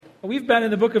We've been in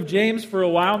the book of James for a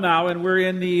while now, and we're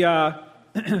in the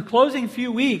closing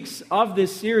few weeks of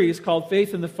this series called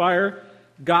Faith in the Fire,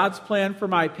 God's Plan for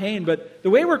My Pain. But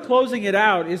the way we're closing it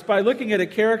out is by looking at a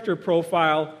character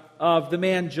profile of the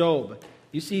man Job.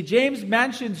 You see, James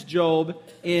mentions Job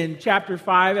in chapter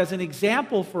 5 as an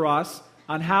example for us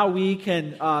on how we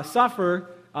can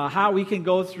suffer, how we can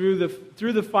go through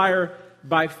the fire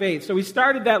by faith. So we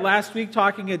started that last week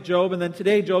talking at Job, and then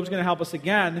today Job's going to help us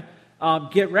again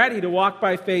get ready to walk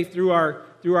by faith through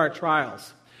our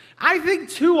trials. I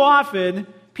think too often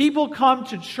people come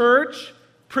to church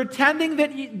pretending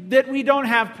that we don't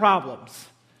have problems.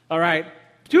 All right?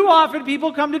 Too often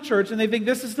people come to church and they think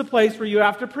this is the place where you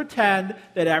have to pretend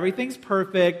that everything's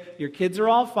perfect, your kids are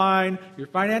all fine, your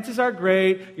finances are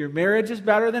great, your marriage is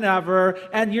better than ever,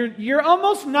 and you're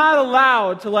almost not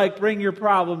allowed to bring your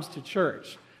problems to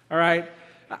church. All right?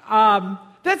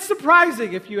 That's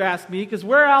surprising if you ask me, because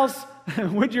where else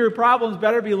would your problems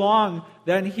better belong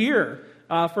than here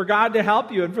for God to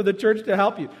help you and for the church to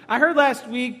help you? I heard last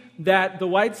week that the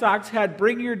White Sox had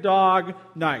Bring Your Dog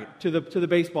night to the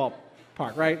baseball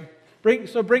park, right?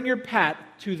 Bring your pet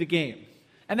to the game.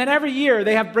 And then every year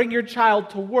they have Bring Your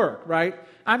Child to Work, right?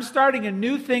 I'm starting a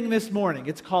new thing this morning.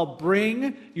 It's called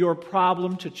Bring Your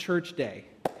Problem to Church Day.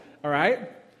 All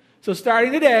right? So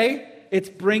starting today, it's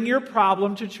Bring Your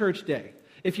Problem to Church Day.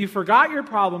 If you forgot your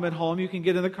problem at home, you can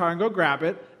get in the car and go grab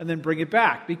it and then bring it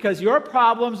back, because your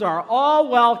problems are all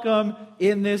welcome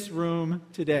in this room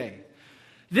today.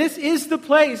 This is the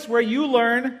place where you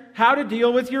learn how to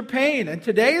deal with your pain. And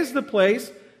today is the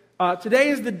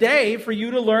day for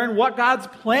you to learn what God's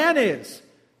plan is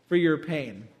for your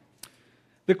pain.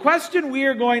 The question we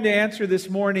are going to answer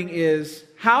this morning is,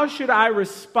 how should I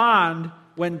respond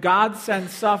when God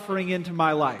sends suffering into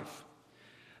my life?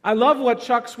 I love what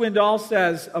Chuck Swindoll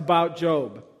says about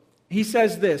Job. He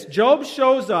says this: Job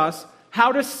shows us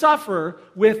how to suffer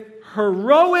with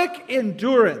heroic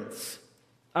endurance.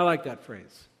 I like that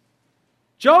phrase.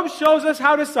 Job shows us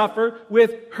how to suffer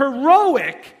with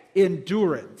heroic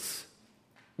endurance.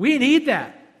 We need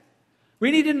that.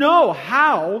 We need to know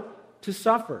how to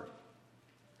suffer.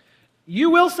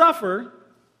 You will suffer.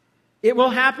 It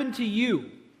will happen to you.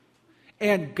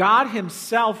 And God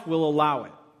Himself will allow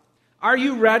it. Are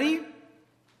you ready?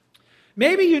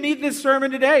 Maybe you need this sermon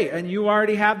today and you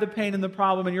already have the pain and the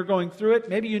problem and you're going through it.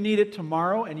 Maybe you need it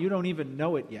tomorrow and you don't even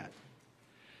know it yet.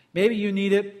 Maybe you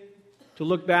need it to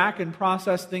look back and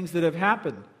process things that have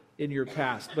happened in your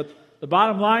past. But the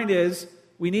bottom line is,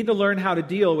 we need to learn how to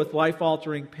deal with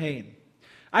life-altering pain.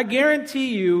 I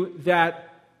guarantee you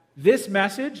that this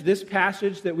message, this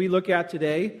passage that we look at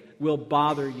today, will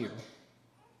bother you.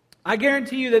 I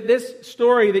guarantee you that this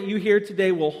story that you hear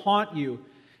today will haunt you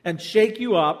and shake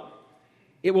you up.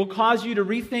 It will cause you to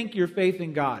rethink your faith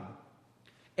in God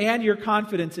and your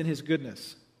confidence in His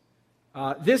goodness.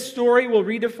 This story will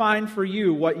redefine for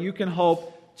you what you can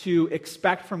hope to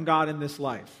expect from God in this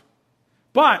life.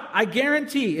 But I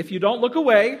guarantee, if you don't look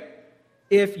away,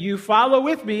 if you follow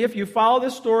with me, if you follow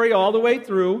this story all the way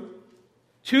through,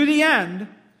 to the end,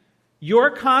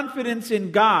 your confidence in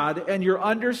God and your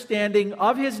understanding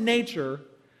of His nature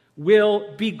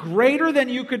will be greater than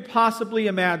you could possibly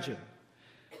imagine.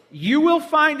 You will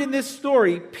find in this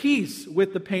story peace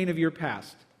with the pain of your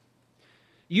past.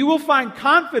 You will find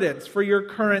confidence for your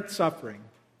current suffering.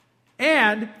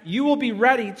 And you will be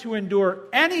ready to endure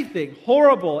anything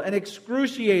horrible and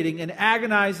excruciating and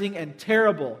agonizing and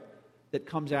terrible that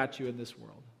comes at you in this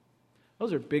world.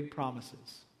 Those are big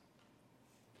promises.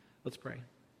 Let's pray.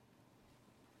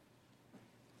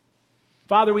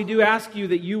 Father, we do ask you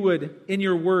that you would, in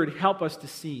your word, help us to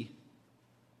see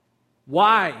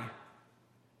why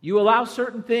you allow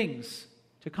certain things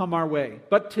to come our way.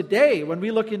 But today, when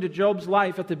we look into Job's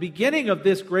life at the beginning of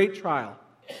this great trial,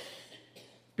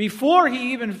 before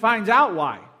he even finds out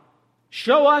why,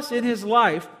 show us in his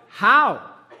life how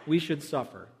we should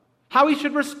suffer, how we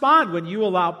should respond when you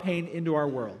allow pain into our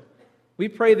world. We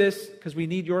pray this because we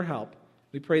need your help.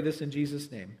 We pray this in Jesus'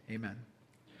 name. Amen.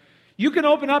 You can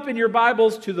open up in your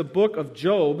Bibles to the book of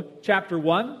Job, chapter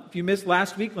 1. If you missed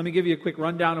last week, let me give you a quick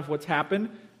rundown of what's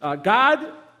happened. God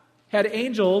had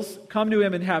angels come to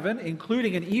him in heaven,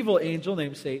 including an evil angel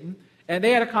named Satan, and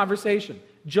they had a conversation.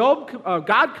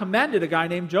 God commended a guy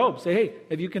named Job. Say, hey,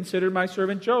 have you considered my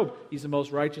servant Job? He's the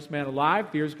most righteous man alive,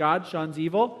 fears God, shuns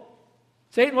evil.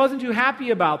 Satan wasn't too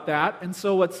happy about that, and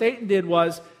so what Satan did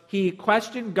was he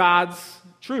questioned God's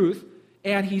truth,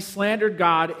 and he slandered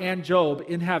God and Job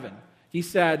in heaven. He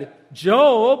said,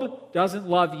 Job doesn't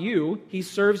love you. He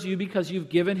serves you because you've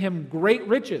given him great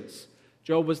riches.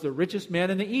 Job was the richest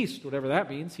man in the East, whatever that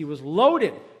means. He was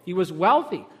loaded. He was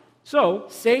wealthy. So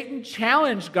Satan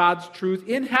challenged God's truth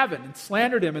in heaven and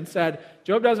slandered him and said,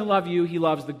 Job doesn't love you, he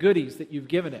loves the goodies that you've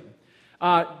given him.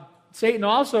 Satan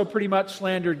also pretty much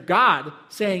slandered God,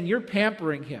 saying, you're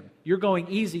pampering him, you're going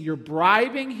easy, you're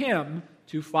bribing him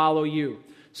to follow you.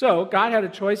 So God had a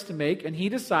choice to make, and he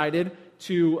decided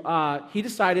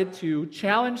to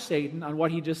challenge Satan on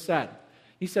what he just said.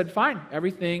 He said, fine,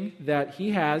 everything that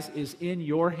he has is in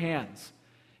your hands.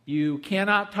 You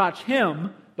cannot touch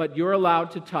him, but you're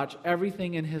allowed to touch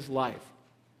everything in his life.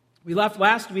 We left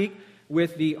last week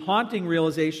with the haunting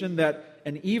realization that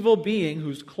an evil being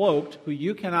who's cloaked, who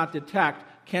you cannot detect,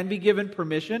 can be given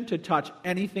permission to touch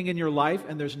anything in your life,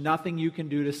 and there's nothing you can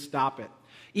do to stop it.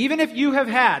 Even if you have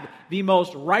had the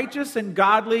most righteous and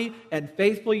godly and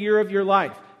faithful year of your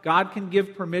life, God can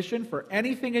give permission for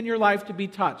anything in your life to be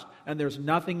touched, and there's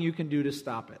nothing you can do to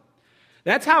stop it.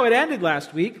 That's how it ended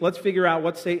last week. Let's figure out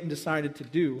what Satan decided to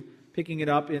do, picking it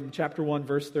up in chapter 1,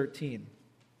 verse 13.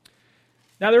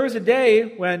 Now there was a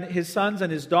day when his sons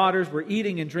and his daughters were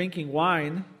eating and drinking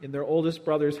wine in their oldest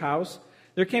brother's house.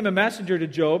 There came a messenger to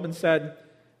Job and said,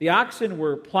 the oxen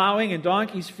were plowing and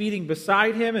donkeys feeding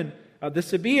beside him, and the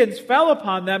Sabaeans fell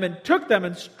upon them and took them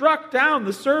and struck down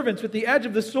the servants with the edge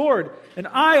of the sword, and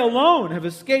I alone have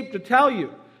escaped to tell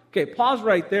you. Okay, pause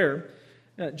right there.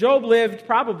 Job lived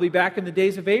probably back in the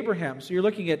days of Abraham, so you're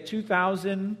looking at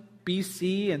 2000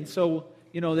 BC, and so,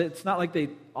 it's not like they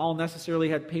all necessarily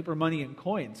had paper money and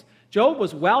coins. Job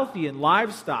was wealthy in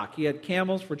livestock. He had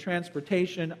camels for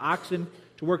transportation, oxen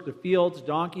to work the fields,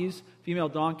 donkeys, female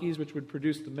donkeys, which would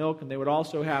produce the milk, and they would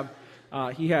also have,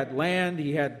 he had land,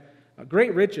 he had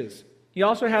great riches. He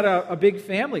also had a big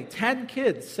family, 10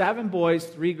 kids, 7 boys,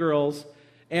 3 girls,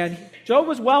 and Job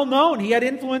was well known. He had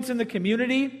influence in the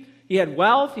community. He had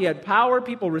wealth, he had power,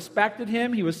 people respected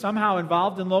him, he was somehow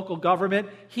involved in local government.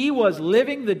 He was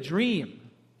living the dream.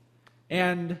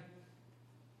 And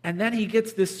then he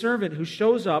gets this servant who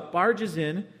shows up, barges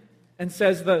in, and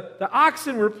says, the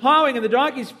oxen were plowing and the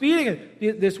donkeys feeding.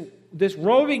 And this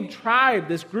roving tribe,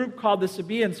 this group called the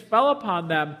Sabaeans, fell upon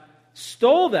them,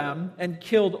 stole them, and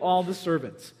killed all the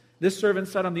servants. This servant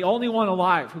said, I'm the only one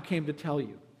alive who came to tell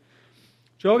you.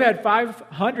 Job had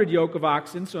 500 yoke of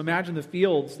oxen, so imagine the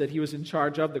fields that he was in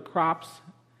charge of, the crops,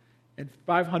 and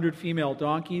 500 female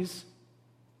donkeys.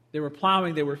 They were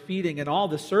plowing, they were feeding, and all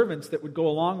the servants that would go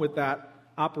along with that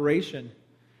operation.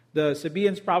 The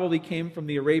Sabaeans probably came from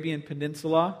the Arabian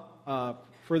Peninsula,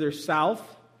 further south.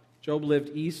 Job lived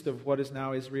east of what is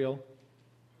now Israel.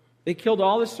 They killed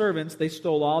all the servants, they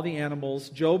stole all the animals.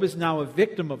 Job is now a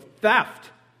victim of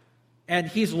theft, and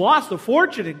he's lost a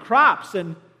fortune in crops,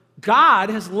 and God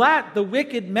has let the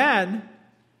wicked men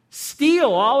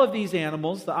steal all of these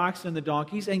animals, the oxen and the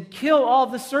donkeys, and kill all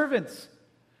the servants.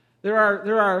 There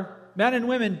are men and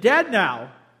women dead now,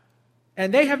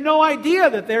 and they have no idea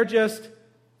that they're just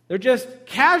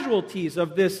casualties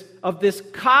of this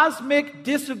cosmic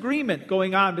disagreement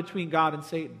going on between God and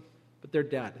Satan. But they're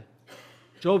dead.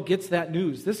 Job gets that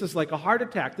news. This is like a heart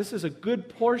attack. This is a good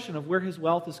portion of where his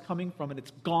wealth is coming from, and it's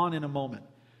gone in a moment.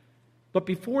 But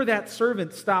before that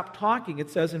servant stopped talking, it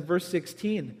says in verse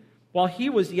 16, while he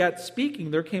was yet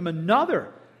speaking, there came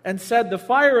another and said, the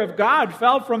fire of God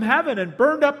fell from heaven and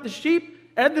burned up the sheep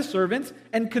and the servants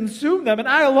and consumed them, and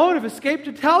I alone have escaped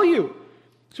to tell you.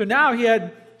 So now he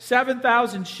had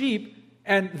 7,000 sheep,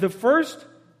 and the first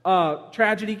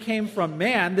tragedy came from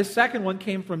man. The second one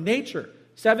came from nature.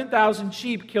 7,000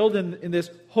 sheep killed in this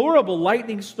horrible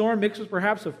lightning storm mixed with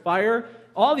perhaps a fire.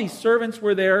 All these servants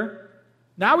were there.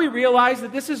 Now we realize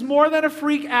that this is more than a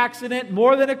freak accident,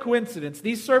 more than a coincidence.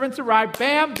 These servants arrived,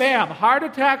 bam, bam, heart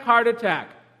attack, heart attack.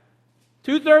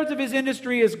 2/3 of his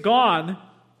industry is gone,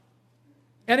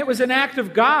 and it was an act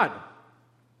of God.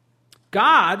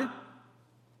 God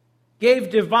gave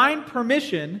divine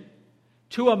permission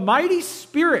to a mighty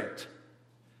spirit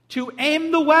to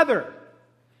aim the weather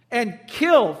and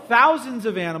kill thousands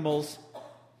of animals,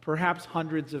 perhaps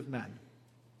hundreds of men.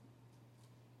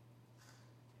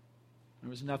 There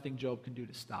was nothing Job can do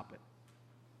to stop it.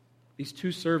 These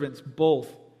 2 servants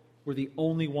both were the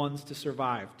only ones to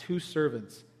survive. 2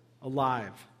 servants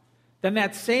alive. Then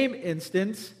that same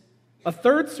instance, a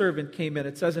third servant came in.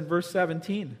 It says in verse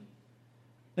 17.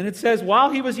 And it says,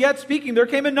 while he was yet speaking, there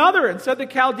came another and said the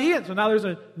Chaldeans. So now there's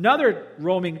another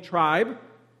roaming tribe,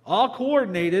 all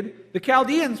coordinated. The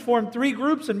Chaldeans formed 3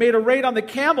 groups and made a raid on the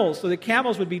camels. So the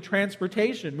camels would be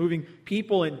transportation, moving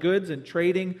people and goods and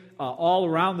trading all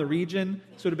around the region.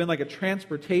 So it would have been like a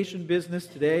transportation business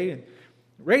today. And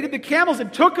raided the camels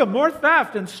and took them, more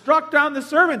theft, and struck down the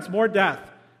servants, more death,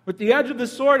 with the edge of the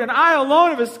sword. And I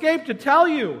alone have escaped to tell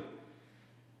you.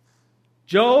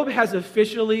 Job has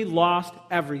officially lost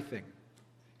everything.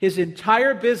 His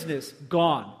entire business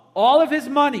gone. All of his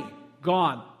money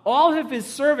gone. All of his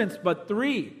servants but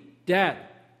 3 dead.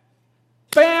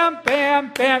 Bam,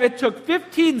 bam, bam. It took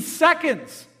 15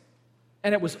 seconds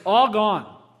and it was all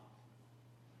gone.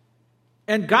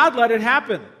 And God let it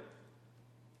happen.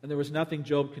 And there was nothing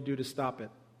Job could do to stop it.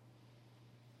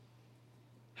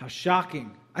 How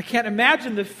shocking. I can't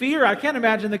imagine the fear. I can't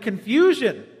imagine the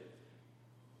confusion.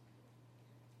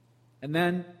 And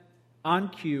then, on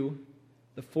cue,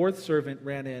 the 4th servant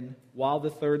ran in while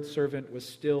the 3rd servant was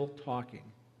still talking.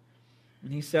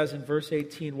 And he says in verse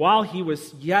 18, while he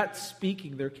was yet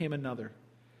speaking, there came another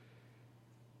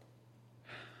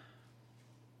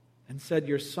and said,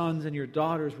 your sons and your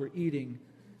daughters were eating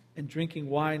and drinking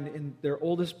wine in their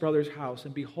oldest brother's house.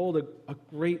 And behold, a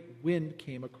great wind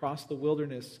came across the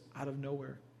wilderness out of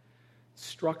nowhere,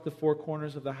 struck the 4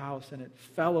 corners of the house, and it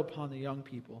fell upon the young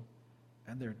people,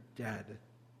 and they're dead.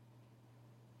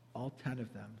 All 10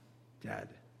 of them dead.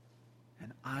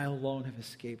 And I alone have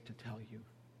escaped to tell you.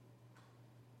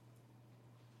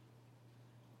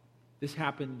 This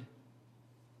happened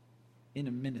in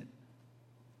a minute.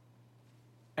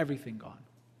 Everything gone.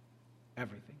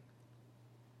 Everything.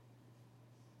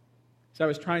 So I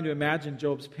was trying to imagine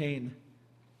Job's pain.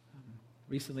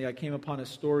 Recently I came upon a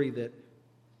story that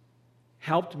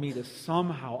helped me to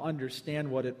somehow understand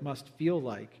what it must feel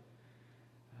like.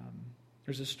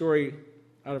 There's a story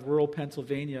out of rural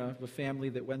Pennsylvania of a family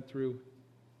that went through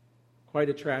quite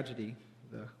a tragedy.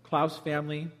 The Klaus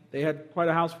family, they had quite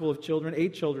a house full of children,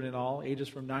 8 children in all, ages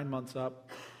from 9 months up,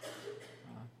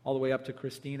 all the way up to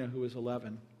Christina, who was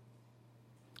 11.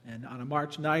 And on a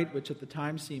March night, which at the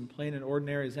time seemed plain and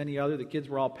ordinary as any other, the kids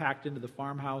were all packed into the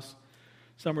farmhouse.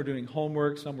 Some were doing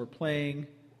homework, some were playing.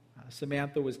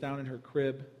 Samantha was down in her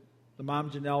crib. The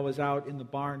mom, Janelle, was out in the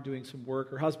barn doing some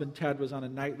work. Her husband, Ted, was on a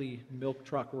nightly milk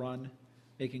truck run,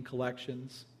 making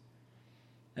collections.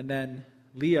 And then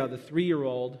Leah, the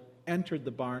 3-year-old, entered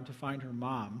the barn to find her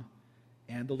mom,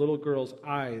 and the little girl's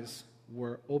eyes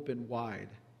were open wide.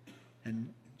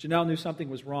 And Janelle knew something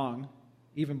was wrong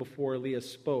even before Leah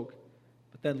spoke.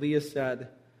 But then Leah said,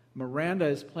 Miranda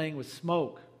is playing with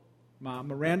smoke. Mom,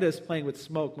 Miranda is playing with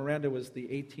smoke. Miranda was the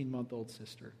 18-month-old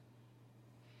sister.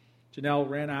 Janelle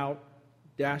ran out,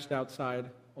 dashed outside,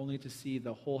 only to see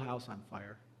the whole house on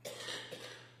fire.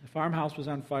 The farmhouse was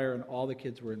on fire and all the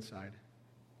kids were inside.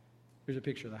 Here's a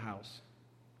picture of the house.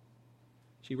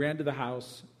 She ran to the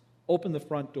house, opened the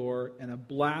front door, and a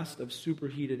blast of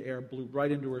superheated air blew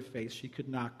right into her face. She could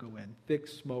not go in. Thick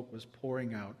smoke was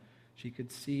pouring out. She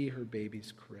could see her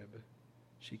baby's crib.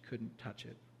 She couldn't touch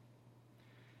it.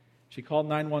 She called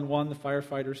 911. The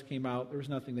firefighters came out. There was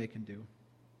nothing they can do.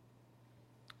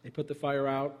 They put the fire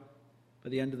out. By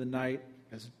the end of the night,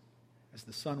 as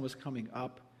the sun was coming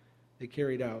up, they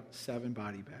carried out 7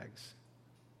 body bags.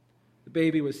 The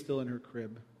baby was still in her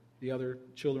crib. The other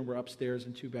children were upstairs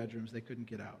in 2 bedrooms. They couldn't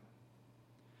get out.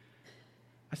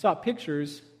 I saw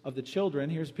pictures of the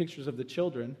children. Here's pictures of the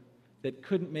children that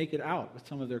couldn't make it out with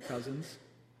some of their cousins.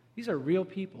 These are real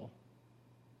people.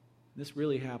 This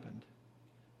really happened.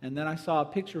 And then I saw a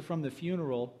picture from the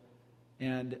funeral,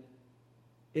 and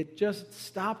it just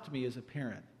stopped me as a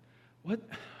parent. What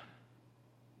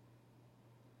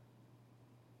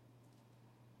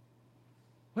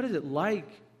is it like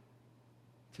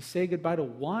to say goodbye to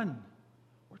 1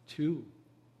 or 2,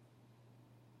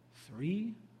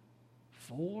 3,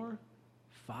 4,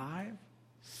 5,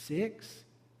 6,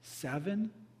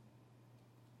 7?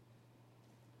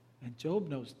 And Job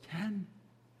knows 10.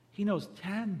 He knows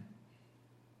 10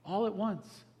 all at once.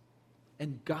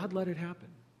 And God let it happen.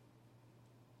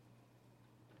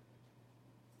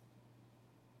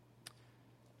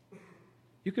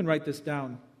 You can write this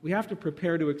down. We have to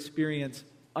prepare to experience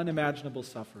unimaginable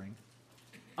suffering.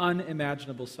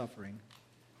 Unimaginable suffering.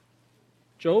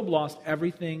 Job lost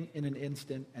everything in an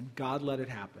instant, and God let it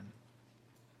happen.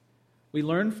 We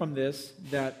learn from this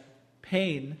that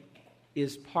pain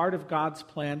is part of God's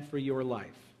plan for your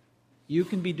life. You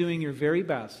can be doing your very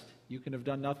best. You can have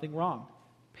done nothing wrong.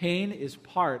 Pain is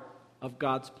part of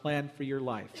God's plan for your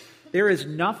life. There is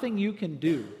nothing you can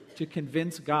do to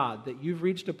convince God that you've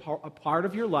reached a part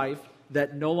of your life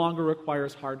that no longer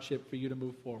requires hardship for you to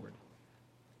move forward.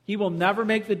 He will never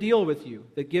make the deal with you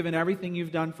that given everything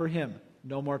you've done for Him,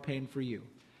 no more pain for you.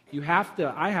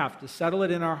 I have to settle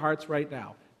it in our hearts right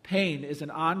now. Pain is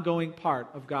an ongoing part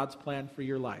of God's plan for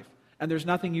your life, and there's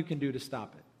nothing you can do to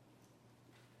stop it.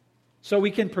 So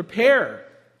we can prepare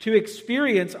to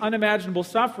experience unimaginable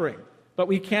suffering, but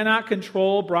we cannot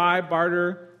control, bribe,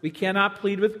 barter. We cannot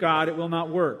plead with God. It will not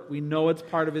work. We know it's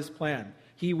part of His plan.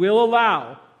 He will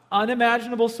allow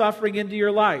unimaginable suffering into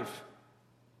your life.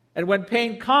 And when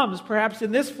pain comes, perhaps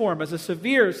in this form, as a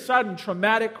severe, sudden,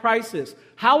 traumatic crisis,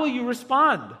 how will you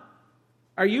respond?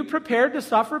 Are you prepared to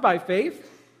suffer by faith?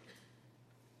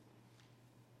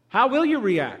 How will you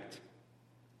react?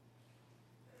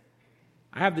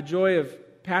 I have the joy of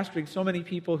pastoring so many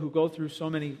people who go through so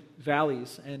many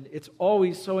valleys, and it's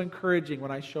always so encouraging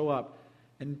when I show up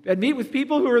and meet with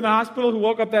people who are in the hospital who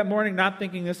woke up that morning not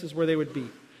thinking this is where they would be.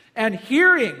 And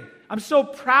I'm so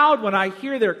proud when I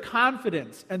hear their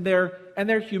confidence and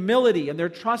their humility and their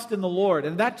trust in the Lord,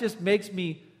 and that just makes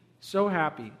me so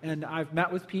happy. And I've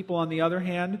met with people, on the other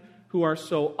hand, who are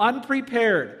so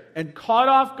unprepared and caught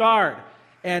off guard,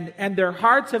 and their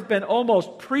hearts have been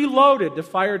almost preloaded to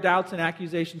fire doubts and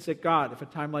accusations at God if a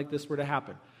time like this were to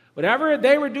happen. Whatever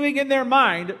they were doing in their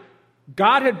mind,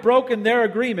 God had broken their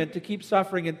agreement to keep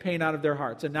suffering and pain out of their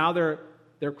hearts. And now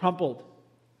they're crumpled.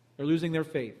 They're losing their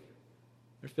faith.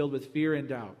 They're filled with fear and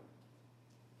doubt.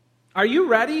 Are you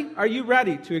ready? Are you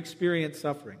ready to experience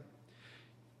suffering?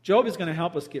 Job is going to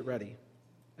help us get ready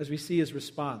as we see his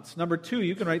response. Number 2,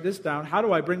 you can write this down. How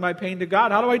do I bring my pain to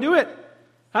God? How do I do it?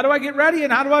 How do I get ready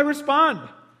and how do I respond?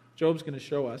 Job's going to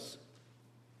show us.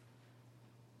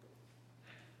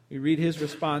 We read his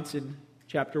response in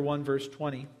chapter 1, verse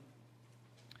 20.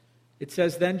 It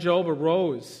says, Then Job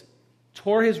arose,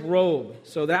 tore his robe.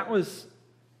 So that was,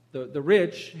 the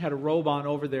rich had a robe on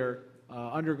over their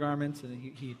undergarments, and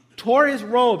he tore his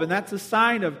robe, and that's a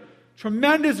sign of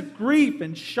tremendous grief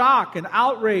and shock and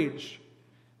outrage.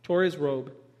 Tore his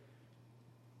robe.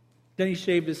 Then he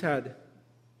shaved his head.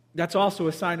 That's also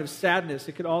a sign of sadness.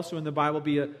 It could also in the Bible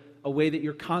be a way that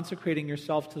you're consecrating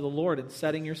yourself to the Lord and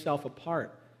setting yourself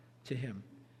apart to Him.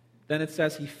 Then it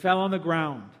says he fell on the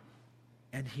ground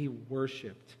and he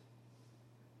worshiped.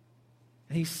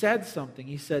 And he said something.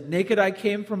 He said, Naked I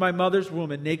came from my mother's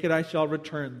womb, and naked I shall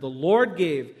return. The Lord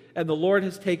gave, and the Lord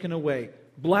has taken away.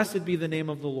 Blessed be the name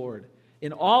of the Lord.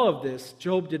 In all of this,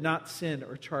 Job did not sin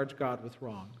or charge God with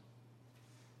wrong.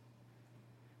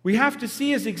 We have to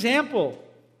see his example.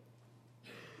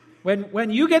 When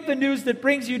you get the news that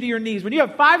brings you to your knees, when you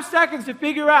have 5 seconds to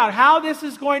figure out how this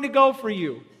is going to go for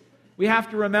you, we have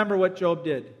to remember what Job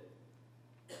did.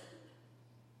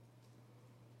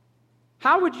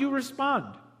 How would you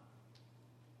respond?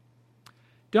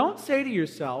 Don't say to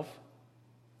yourself,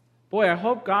 boy, I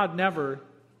hope God never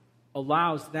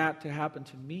allows that to happen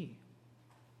to me.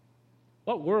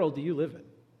 What world do you live in?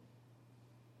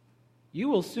 You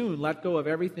will soon let go of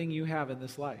everything you have in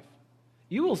this life.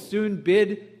 You will soon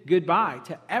bid goodbye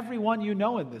to everyone you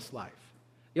know in this life.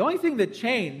 The only thing that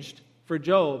changed for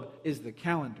Job is the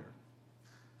calendar.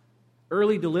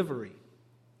 Early delivery.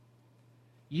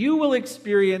 You will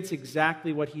experience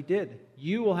exactly what he did.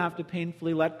 You will have to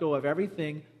painfully let go of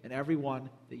everything and everyone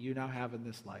that you now have in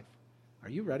this life. Are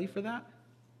you ready for that?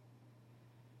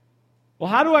 Well,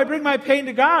 how do I bring my pain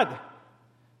to God?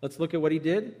 Let's look at what he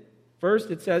did.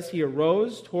 First, it says he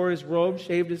arose, tore his robe,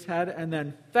 shaved his head, and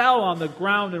then fell on the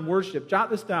ground and worshiped. Jot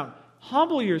this down.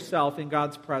 Humble yourself in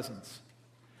God's presence.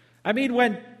 I mean,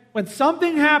 when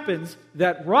something happens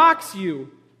that rocks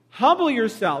you, humble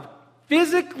yourself.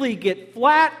 Physically get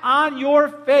flat on your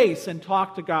face and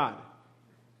talk to God.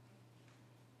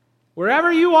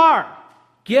 Wherever you are,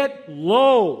 get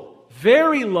low,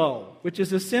 very low, which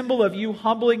is a symbol of you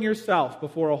humbling yourself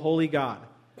before a holy God.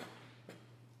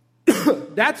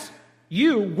 That's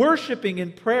you worshiping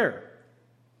in prayer.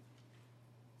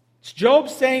 It's Job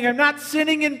saying, I'm not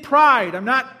sinning in pride. I'm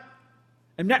not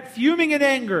fuming in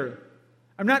anger.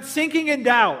 I'm not sinking in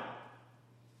doubt.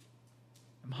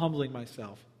 I'm humbling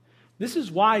myself. This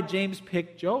is why James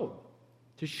picked Job,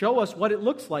 to show us what it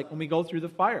looks like when we go through the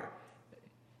fire.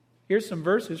 Here's some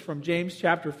verses from James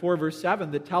chapter 4, verse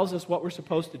 7 that tells us what we're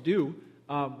supposed to do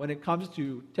when it comes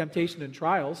to temptation and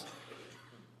trials.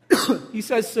 He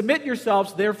says, Submit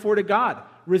yourselves therefore to God.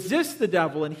 Resist the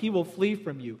devil and he will flee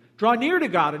from you. Draw near to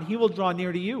God and he will draw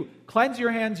near to you. Cleanse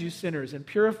your hands, you sinners, and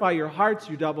purify your hearts,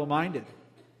 you double-minded.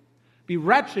 Be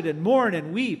wretched and mourn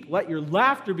and weep. Let your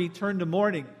laughter be turned to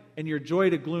mourning and your joy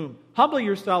to gloom. Humble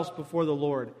yourselves before the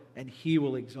Lord and he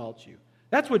will exalt you.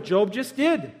 That's what Job just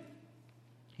did.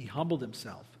 He humbled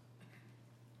himself.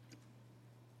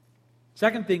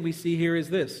 Second thing we see here is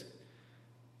this.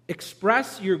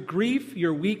 Express your grief,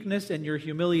 your weakness, and your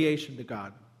humiliation to God.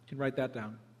 You can write that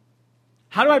down.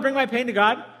 How do I bring my pain to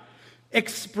God?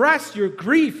 Express your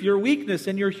grief, your weakness,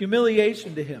 and your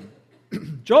humiliation to Him.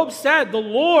 Job said, the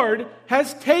Lord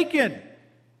has taken.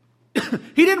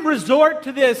 He didn't resort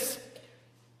to this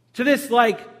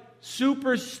like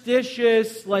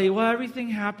superstitious, like, well, everything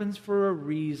happens for a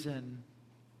reason.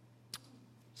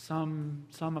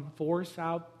 some force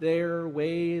out there,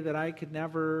 way that I could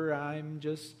never, I'm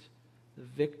just the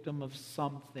victim of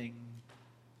something.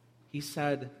 He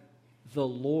said, the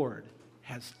Lord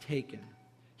has taken.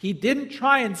 He didn't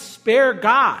try and spare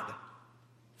God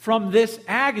from this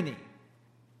agony.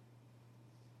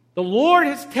 The Lord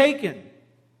has taken.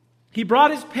 He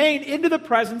brought his pain into the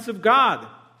presence of God,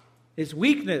 his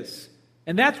weakness.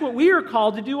 And that's what we are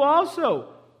called to do also.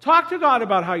 Talk to God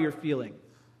about how you're feeling.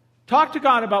 Talk to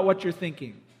God about what you're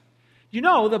thinking. You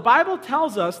know, the Bible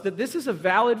tells us that this is a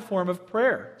valid form of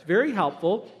prayer. It's very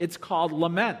helpful. It's called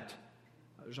lament.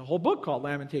 There's a whole book called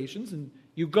Lamentations, and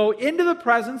you go into the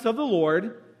presence of the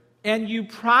Lord and you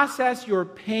process your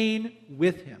pain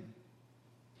with him.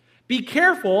 Be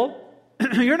careful.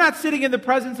 You're not sitting in the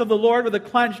presence of the Lord with a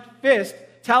clenched fist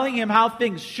telling him how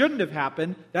things shouldn't have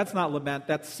happened. That's not lament,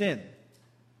 that's sin.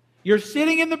 You're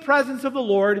sitting in the presence of the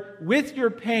Lord with your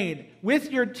pain,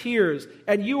 with your tears,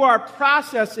 and you are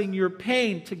processing your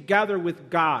pain together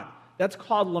with God. That's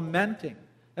called lamenting.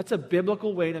 That's a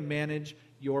biblical way to manage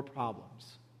your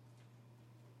problems.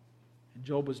 And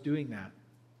Job was doing that.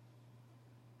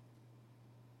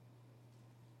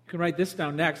 You can write this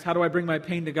down next. How do I bring my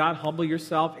pain to God? Humble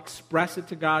yourself. Express it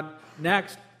to God.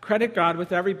 Next, credit God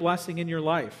with every blessing in your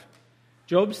life.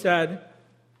 Job said,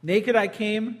 naked I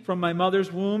came from my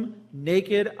mother's womb,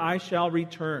 naked I shall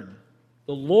return.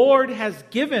 The Lord has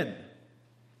given.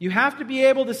 You have to be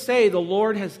able to say, the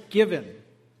Lord has given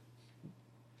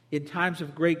in times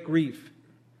of great grief.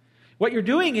 What you're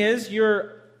doing is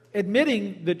you're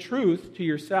admitting the truth to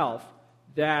yourself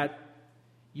that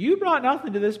you brought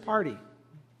nothing to this party.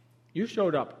 You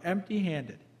showed up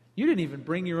empty-handed. You didn't even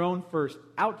bring your own first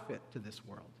outfit to this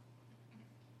world.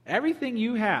 Everything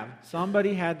you have,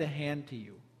 somebody had to hand to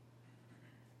you.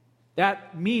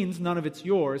 That means none of it's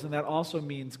yours, and that also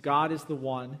means God is the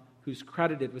one who's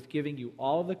credited with giving you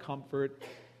all the comfort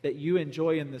that you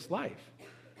enjoy in this life.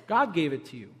 God gave it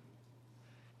to you.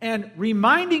 And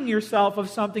reminding yourself of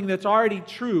something that's already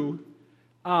true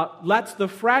lets the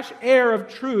fresh air of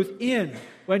truth in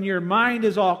when your mind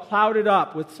is all clouded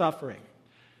up with suffering.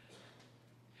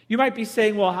 You might be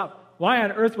saying, well, why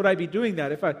on earth would I be doing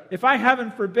that? If I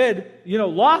heaven forbid,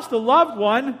 lost a loved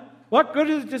one, what good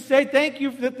is it to say thank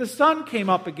you that the sun came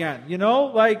up again?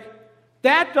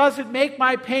 That doesn't make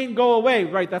my pain go away.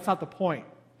 Right, that's not the point.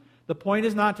 The point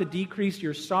is not to decrease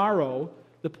your sorrow.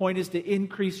 The point is to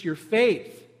increase your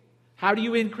faith. How do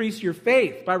you increase your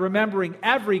faith? By remembering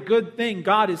every good thing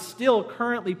God is still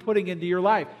currently putting into your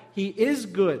life. He is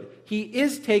good. He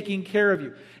is taking care of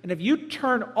you. And if you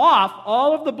turn off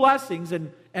all of the blessings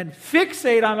and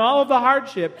fixate on all of the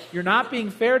hardship, you're not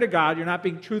being fair to God. You're not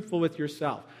being truthful with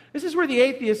yourself. This is where the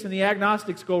atheists and the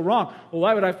agnostics go wrong. Well,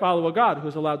 why would I follow a God who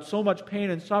has allowed so much pain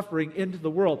and suffering into the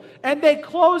world? And they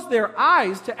close their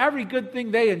eyes to every good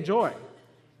thing they enjoy.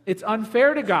 It's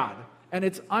unfair to God, and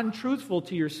it's untruthful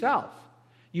to yourself.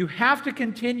 You have to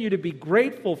continue to be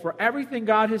grateful for everything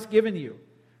God has given you.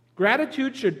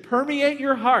 Gratitude should permeate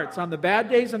your hearts on the bad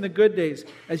days and the good days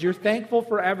as you're thankful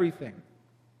for everything.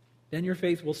 Then your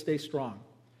faith will stay strong.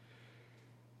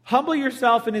 Humble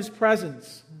yourself in his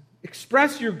presence.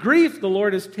 Express your grief the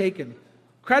Lord has taken.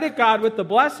 Credit God with the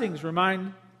blessings.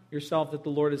 Remind yourself that the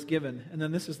Lord has given. And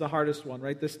then this is the hardest one.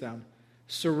 Write this down.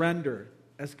 Surrender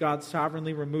as God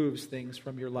sovereignly removes things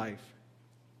from your life.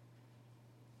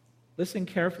 Listen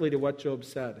carefully to what Job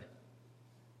said.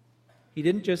 He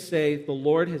didn't just say, the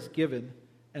Lord has given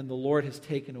and the Lord has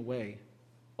taken away.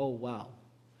 Oh, wow.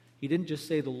 He didn't just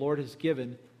say, the Lord has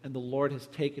given and the Lord has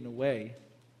taken away.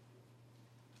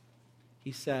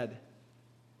 He said,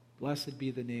 blessed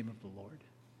be the name of the Lord.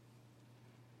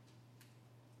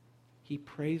 He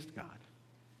praised God.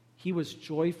 He was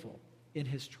joyful in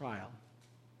his trial.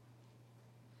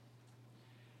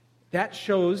 That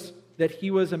shows that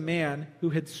he was a man who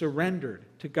had surrendered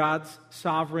to God's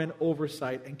sovereign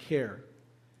oversight and care.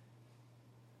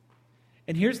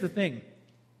 And here's the thing.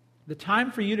 The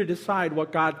time for you to decide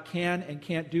what God can and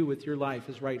can't do with your life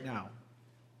is right now.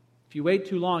 If you wait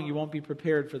too long, you won't be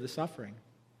prepared for the suffering.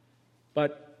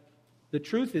 But the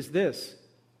truth is this.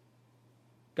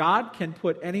 God can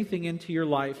put anything into your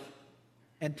life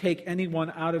and take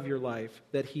anyone out of your life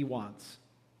that he wants.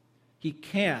 He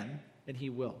can and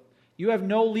he will. You have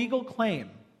no legal claim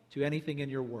to anything in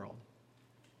your world.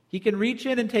 He can reach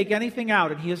in and take anything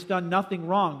out, and he has done nothing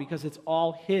wrong because it's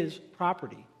all his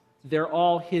property. They're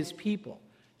all his people.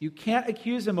 You can't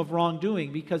accuse him of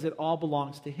wrongdoing because it all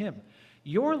belongs to him.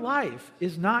 Your life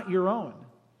is not your own.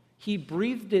 He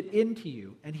breathed it into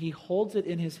you, and he holds it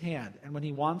in his hand. And when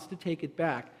he wants to take it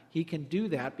back, he can do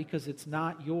that because it's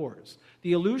not yours.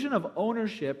 The illusion of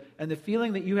ownership and the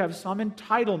feeling that you have some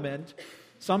entitlement,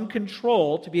 some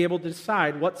control to be able to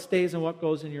decide what stays and what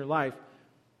goes in your life,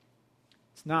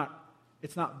 it's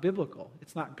not biblical.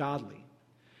 It's not godly.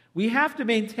 We have to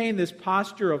maintain this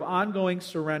posture of ongoing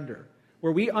surrender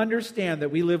where we understand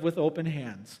that we live with open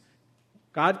hands.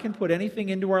 God can put anything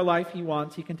into our life he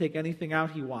wants. He can take anything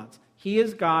out he wants. He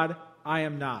is God. I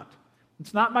am not.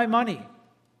 It's not my money.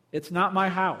 It's not my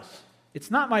house.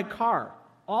 It's not my car.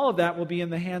 All of that will be in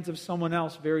the hands of someone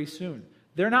else very soon.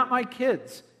 They're not my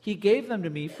kids. He gave them to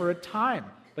me for a time,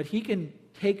 but he can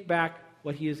take back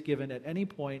what he has given at any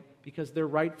point because they're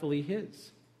rightfully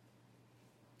his.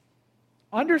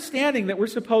 Understanding that we're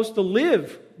supposed to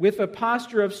live with a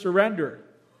posture of surrender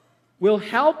will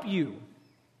help you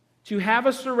to have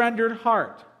a surrendered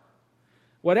heart.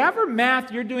 Whatever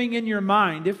math you're doing in your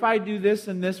mind, if I do this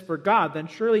and this for God, then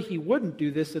surely he wouldn't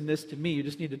do this and this to me. You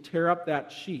just need to tear up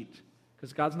that sheet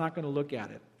because God's not going to look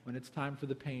at it when it's time for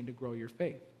the pain to grow your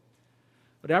faith.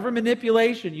 Whatever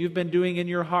manipulation you've been doing in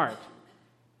your heart,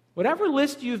 whatever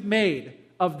list you've made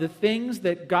of the things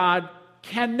that God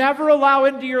can never allow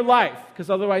into your life, because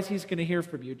otherwise he's going to hear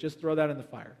from you, just throw that in the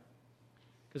fire.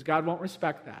 Because God won't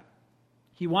respect that.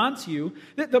 He wants you.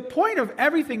 The point of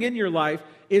everything in your life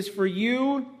is for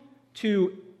you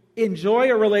to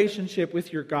enjoy a relationship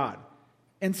with your God.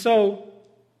 And so,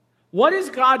 what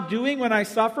is God doing when I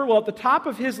suffer? Well, at the top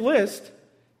of his list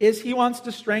is he wants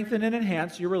to strengthen and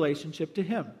enhance your relationship to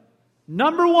him.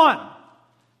 Number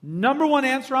one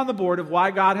answer on the board of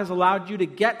why God has allowed you to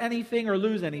get anything or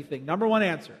lose anything. Number one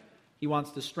answer. He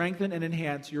wants to strengthen and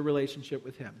enhance your relationship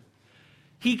with him.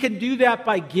 He can do that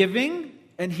by giving,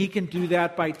 and he can do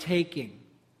that by taking.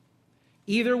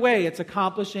 Either way, it's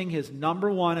accomplishing his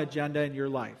number one agenda in your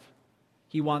life.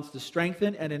 He wants to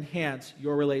strengthen and enhance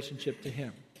your relationship to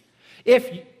him.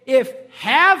 If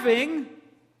having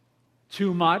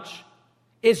too much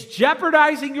is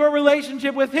jeopardizing your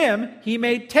relationship with him, he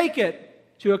may take it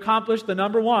to accomplish the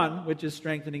number one, which is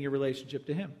strengthening your relationship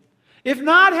to him. If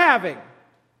not having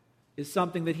is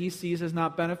something that he sees as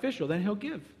not beneficial, then he'll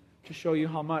give to show you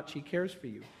how much he cares for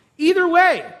you. Either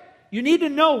way, you need to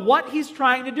know what he's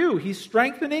trying to do. He's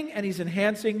strengthening and he's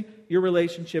enhancing your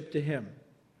relationship to him.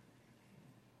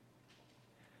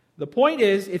 The point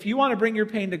is, if you want to bring your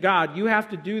pain to God, you have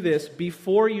to do this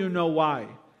before you know why.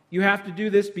 You have to do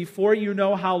this before you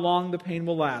know how long the pain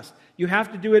will last. You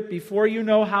have to do it before you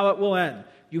know how it will end.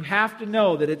 You have to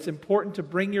know that it's important to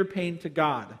bring your pain to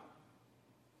God.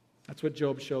 That's what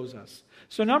Job shows us.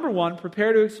 So number one,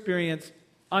 prepare to experience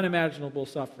unimaginable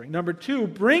suffering. Number two,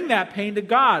 bring that pain to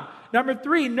God. Number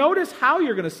three, notice how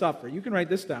you're going to suffer. You can write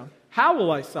this down. How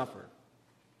will I suffer?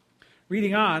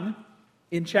 Reading on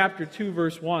in chapter 2,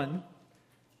 verse 1,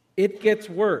 it gets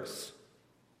worse.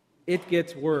 It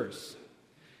gets worse.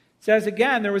 It says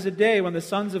again, there was a day when the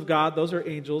sons of God, those are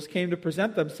angels, came to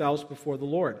present themselves before the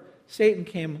Lord. Satan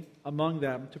came among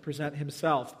them to present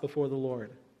himself before the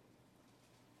Lord.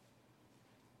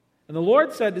 And the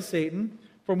Lord said to Satan,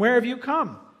 "From where have you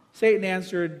come?" Satan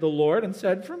answered the Lord and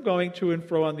said, "From going to and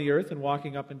fro on the earth and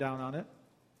walking up and down on it."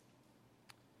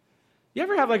 You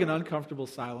ever have like an uncomfortable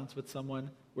silence with someone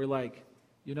where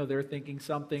they're thinking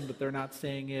something, but they're not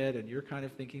saying it, and you're kind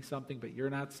of thinking something, but you're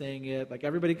not saying it. Like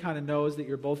everybody kind of knows that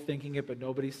you're both thinking it, but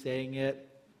nobody's saying it.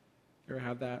 You ever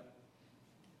have that?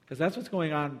 Because that's what's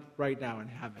going on right now in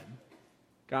heaven.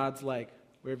 God's like,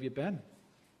 "Where have you been?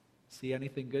 See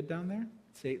anything good down there?"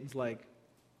 Satan's like,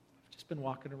 "I've just been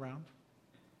walking around.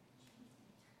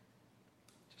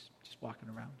 Just walking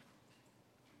around."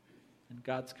 And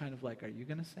God's kind of like, "Are you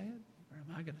going to say it, or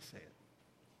am I going to say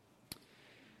it?"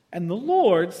 And the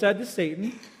Lord said to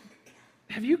Satan,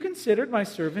 "Have you considered my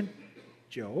servant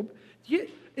Job?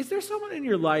 Is there someone in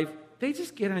your life, they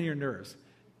just get on your nerves?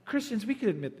 Christians, we can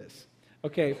admit this.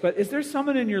 Okay, but is there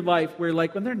someone in your life where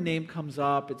when their name comes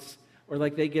up, or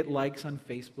they get likes on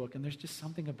Facebook, and there's just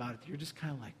something about it that you're just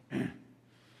kind of like,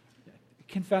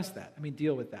 confess that. I mean,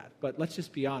 deal with that. But let's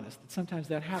just be honest. Sometimes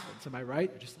that happens. Am I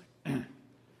right? You're just like,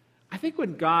 I think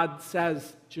when God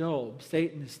says Job,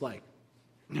 Satan is like,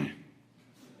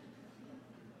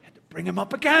 bring him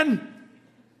up again.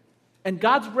 And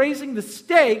God's raising the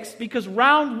stakes because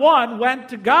round one went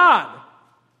to God.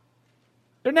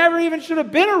 There never even should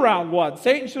have been a round one.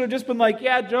 Satan should have just been like,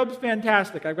 "Yeah, Job's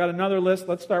fantastic. I've got another list.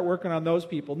 Let's start working on those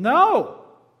people." No.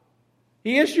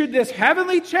 He issued this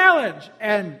heavenly challenge,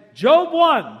 and Job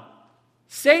won.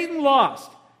 Satan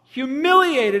lost.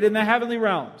 Humiliated in the heavenly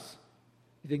realms.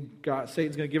 You think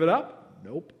Satan's going to give it up?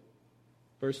 Nope.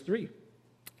 Verse 3.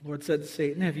 The Lord said to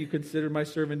Satan, have you considered my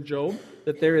servant Job,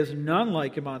 that there is none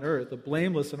like him on earth, a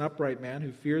blameless and upright man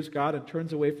who fears God and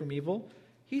turns away from evil?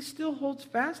 He still holds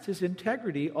fast his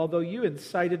integrity, although you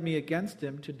incited me against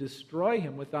him to destroy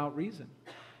him without reason.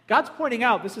 God's pointing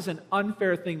out this is an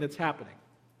unfair thing that's happening.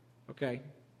 Okay?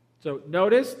 So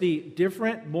notice the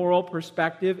different moral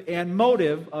perspective and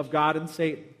motive of God and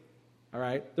Satan. All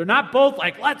right? They're not both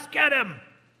like, let's get him.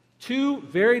 Two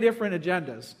very different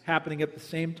agendas happening at the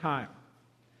same time.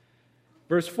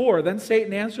 Verse 4, then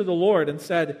Satan answered the Lord and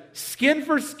said, skin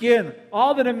for skin,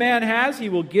 all that a man has he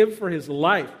will give for his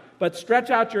life. But stretch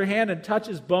out your hand and touch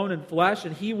his bone and flesh,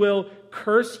 and he will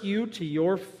curse you to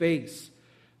your face.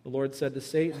 The Lord said to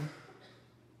Satan,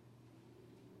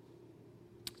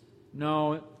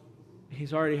 no,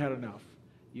 he's already had enough.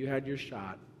 You had your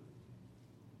shot.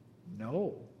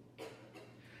 No.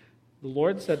 The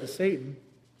Lord said to Satan,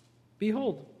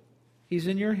 behold, he's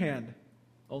in your hand.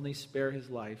 Only spare his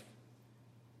life.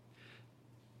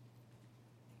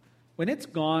 When it's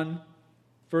gone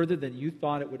further than you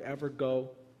thought it would ever go,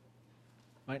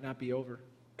 might not be over.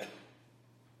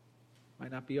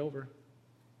 Might not be over.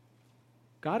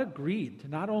 God agreed to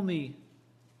not only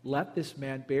let this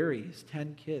man bury his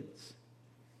 10 kids,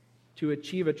 to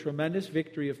achieve a tremendous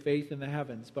victory of faith in the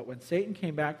heavens, but when Satan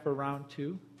came back for round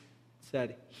 2,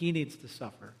 said he needs to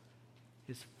suffer.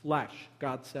 His flesh,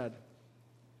 God said,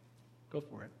 go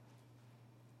for it.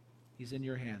 He's in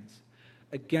your hands.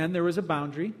 Again, there was a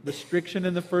boundary. Restriction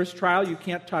in the first trial, you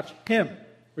can't touch him.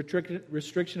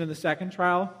 Restriction in the second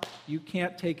trial, you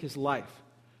can't take his life.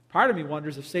 Part of me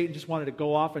wonders if Satan just wanted to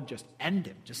go off and just end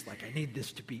him, just like, I need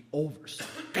this to be over, so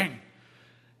bang.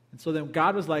 And so then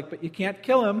God was like, but you can't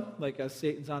kill him, like as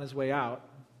Satan's on his way out.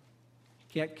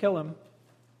 You can't kill him.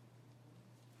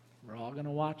 We're all going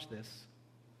to watch this.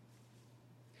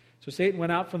 So Satan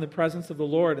went out from the presence of the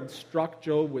Lord and struck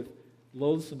Job with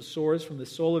loathsome sores from the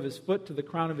sole of his foot to the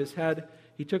crown of his head.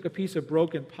 He took a piece of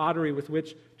broken pottery with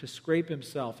which to scrape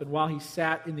himself, and while he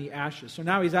sat in the ashes. So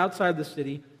now he's outside the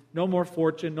city, no more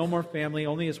fortune, no more family,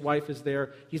 only his wife is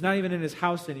there. He's not even in his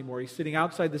house anymore. He's sitting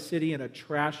outside the city in a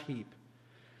trash heap.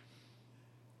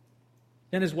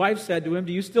 Then his wife said to him,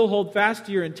 do you still hold fast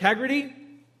to your integrity?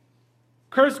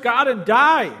 Curse God and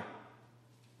die.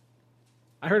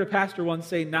 I heard a pastor once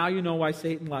say, now you know why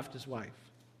Satan left his wife.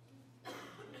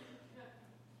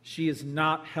 She is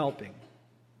not helping.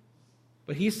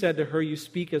 But he said to her, you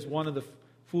speak as one of the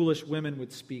foolish women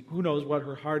would speak. Who knows what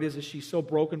her heart is? Is she so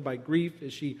broken by grief?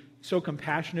 Is she so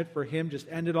compassionate for him? Just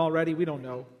ended already? We don't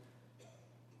know.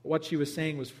 What she was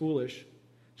saying was foolish.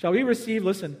 Shall we receive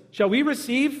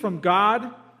from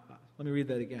God? Let me read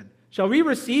that again. Shall we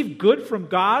receive good from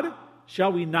God?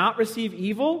 Shall we not receive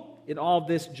evil? In all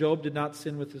this, Job did not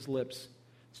sin with his lips.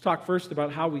 Let's talk first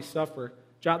about how we suffer.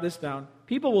 Jot this down.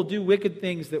 People will do wicked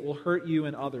things that will hurt you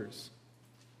and others.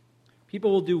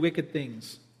 People will do wicked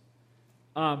things.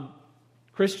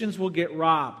 Christians will get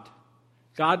robbed.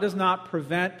 God does not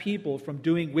prevent people from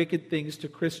doing wicked things to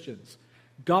Christians.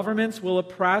 Governments will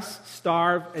oppress,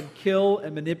 starve, and kill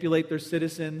and manipulate their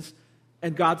citizens,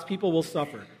 and God's people will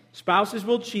suffer. Spouses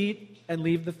will cheat and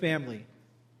leave the family.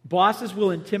 Bosses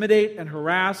will intimidate and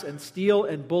harass and steal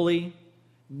and bully.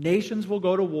 Nations will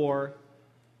go to war.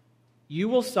 You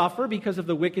will suffer because of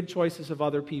the wicked choices of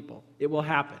other people. It will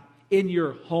happen. In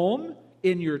your home,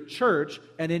 in your church,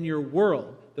 and in your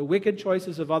world, the wicked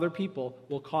choices of other people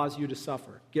will cause you to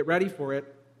suffer. Get ready for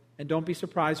it, and don't be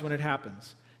surprised when it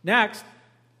happens. Next,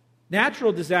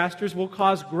 natural disasters will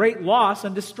cause great loss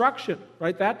and destruction.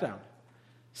 Write that down.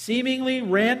 Seemingly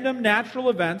random natural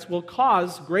events will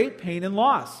cause great pain and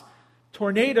loss.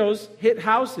 Tornadoes hit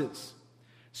houses.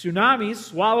 Tsunamis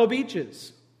swallow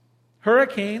beaches.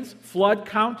 Hurricanes flood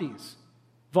counties.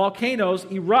 Volcanoes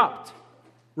erupt.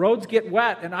 Roads get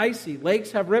wet and icy.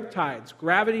 Lakes have riptides.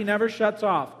 Gravity never shuts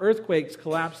off. Earthquakes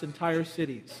collapse entire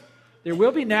cities. There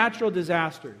will be natural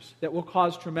disasters that will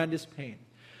cause tremendous pain.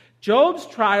 Job's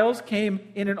trials came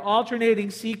in an alternating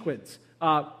sequence.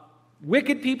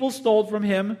 Wicked people stole from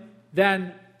him,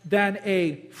 then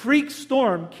a freak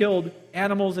storm killed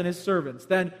animals and his servants.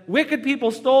 Then wicked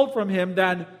people stole from him,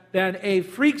 then a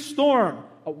freak storm,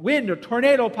 a wind, a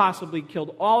tornado possibly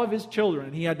killed all of his children,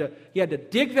 and he had to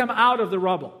dig them out of the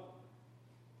rubble.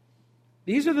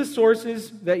 These are the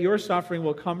sources that your suffering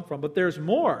will come from, but there's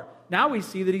more. Now we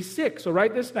see that he's sick, so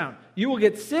write this down. You will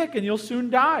get sick and you'll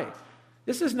soon die.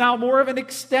 This is now more of an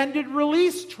extended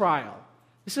release trial.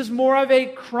 This is more of a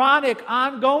chronic,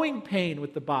 ongoing pain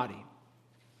with the body.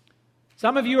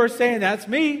 Some of you are saying, that's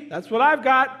me. That's what I've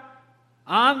got.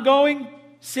 Ongoing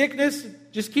sickness.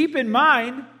 Just keep in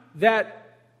mind that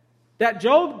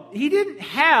Job, he didn't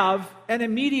have an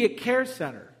immediate care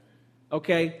center.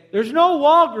 Okay? There's no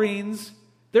Walgreens.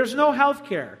 There's no health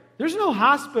care. There's no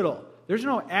hospital. There's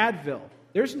no Advil.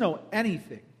 There's no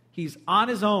anything. He's on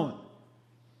his own.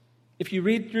 If you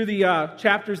read through the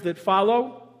chapters that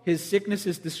follow, his sickness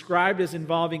is described as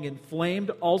involving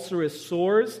inflamed ulcerous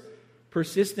sores,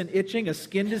 persistent itching, a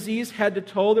skin disease head to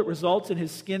toe that results in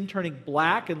his skin turning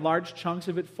black and large chunks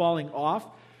of it falling off,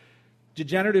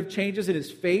 degenerative changes in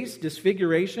his face,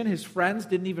 disfiguration, his friends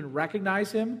didn't even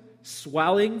recognize him,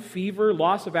 swelling, fever,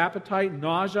 loss of appetite,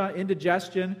 nausea,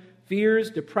 indigestion, fears,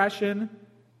 depression.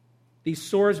 These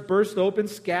sores burst open,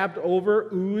 scabbed over,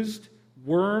 oozed.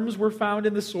 Worms were found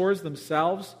in the sores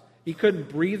themselves. He couldn't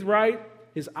breathe right.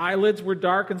 His eyelids were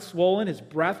dark and swollen. His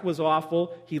breath was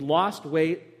awful. He lost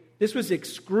weight. This was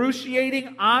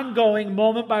excruciating, ongoing,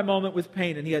 moment by moment with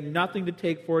pain, and he had nothing to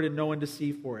take for it and no one to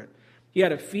see for it. He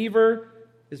had a fever.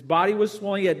 His body was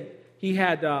swollen. He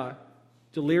had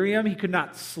delirium. He could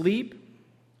not sleep.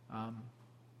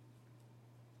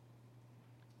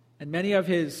 And many of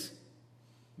his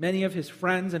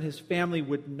friends and his family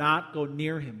would not go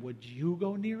near him. Would you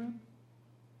go near him?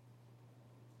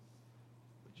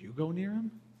 Would you go near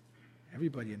him?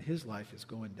 Everybody in his life is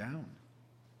going down.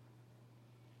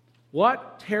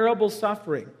 What terrible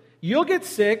suffering. You'll get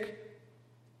sick.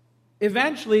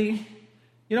 Eventually,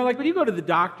 like when you go to the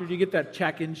doctor, you get that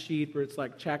check-in sheet where it's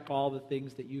like, check all the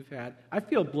things that you've had. I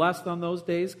feel blessed on those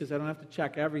days because I don't have to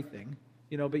check everything.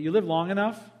 But you live long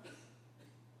enough.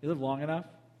 You live long enough.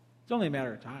 It's only a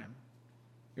matter of time.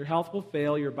 Your health will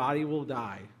fail. Your body will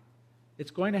die.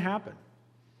 It's going to happen.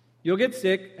 You'll get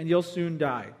sick and you'll soon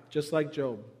die, just like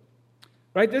Job.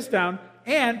 Write this down.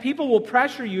 And people will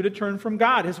pressure you to turn from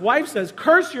God. His wife says,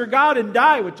 curse your God and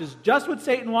die, which is just what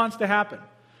Satan wants to happen.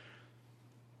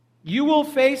 You will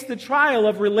face the trial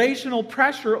of relational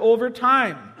pressure over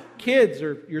time. Kids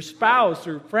or your spouse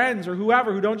or friends or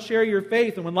whoever who don't share your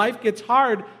faith. And when life gets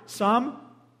hard, some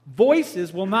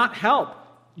voices will not help.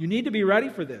 You need to be ready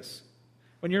for this.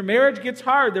 When your marriage gets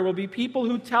hard, there will be people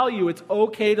who tell you it's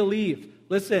okay to leave.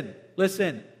 Listen.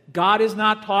 God is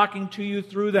not talking to you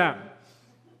through them.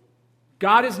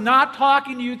 God is not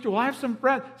talking to you through, I have some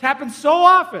friends. It's happened so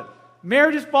often.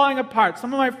 Marriage is falling apart.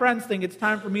 Some of my friends think it's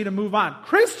time for me to move on.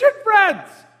 Christian friends!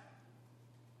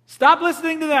 Stop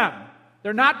listening to them.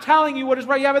 They're not telling you what is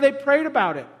right. Yeah, but they prayed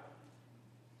about it.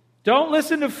 Don't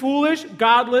listen to foolish,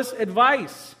 godless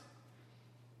advice.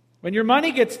 When your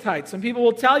money gets tight, some people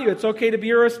will tell you it's okay to be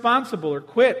irresponsible or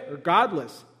quit or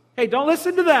godless. Hey, don't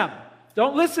listen to them.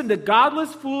 Don't listen to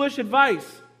godless, foolish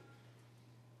advice.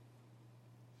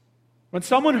 When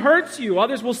someone hurts you,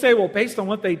 others will say, well, based on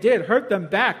what they did, hurt them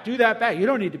back, do that back. You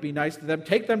don't need to be nice to them.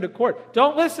 Take them to court.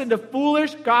 Don't listen to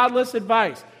foolish, godless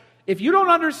advice. If you don't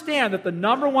understand that the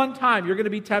number one time you're going to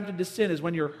be tempted to sin is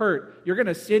when you're hurt, you're going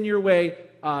to sin your way,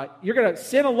 you're going to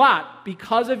sin a lot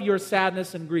because of your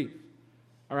sadness and grief.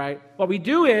 All right? What we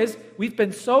do is, we've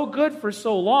been so good for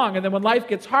so long, and then when life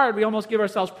gets hard, we almost give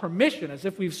ourselves permission, as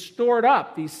if we've stored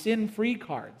up these sin-free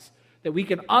cards, that we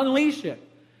can unleash it.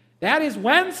 That is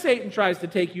when Satan tries to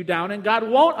take you down, and God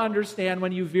won't understand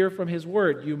when you veer from His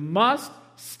word. You must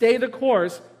stay the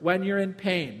course when you're in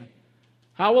pain.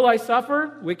 How will I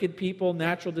suffer? Wicked people,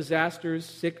 natural disasters,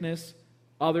 sickness.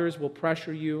 Others will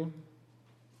pressure you.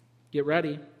 Get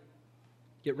ready.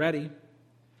 Get ready.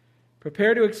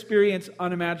 Prepare to experience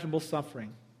unimaginable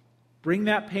suffering. Bring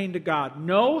that pain to God.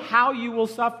 Know how you will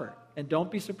suffer, and don't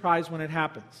be surprised when it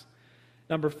happens.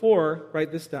 Number 4,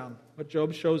 write this down, what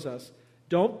Job shows us.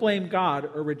 Don't blame God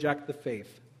or reject the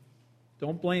faith.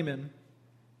 Don't blame Him,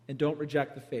 and don't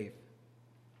reject the faith.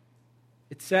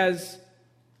 It says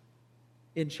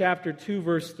in chapter 2,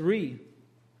 verse 3,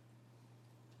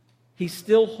 he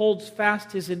still holds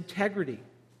fast his integrity.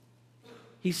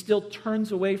 He still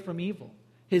turns away from evil.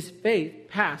 His faith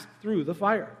passed through the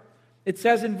fire. It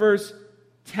says in verse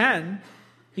 10,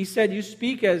 he said, you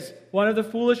speak as one of the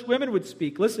foolish women would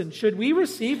speak. Listen, should we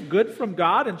receive good from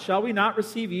God, and shall we not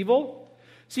receive evil?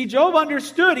 See, Job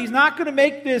understood he's not going to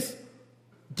make this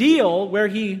deal where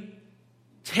he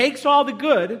takes all the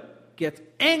good, gets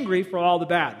angry for all the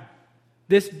bad.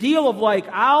 This deal of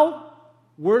I'll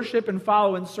worship and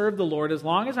follow and serve the Lord as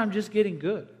long as I'm just getting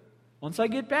good. Once I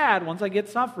get bad, once I get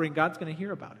suffering, God's going to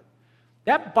hear about it.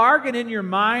 That bargain in your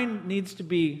mind needs to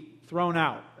be thrown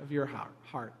out of your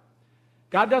heart.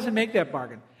 God doesn't make that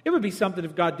bargain. It would be something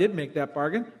if God did make that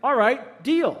bargain. All right,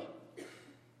 deal.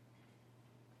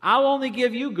 I'll only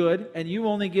give you good, and you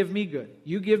only give me good.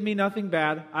 You give me nothing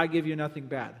bad, I give you nothing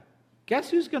bad. Guess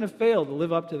who's going to fail to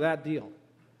live up to that deal?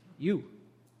 You.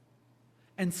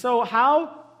 And so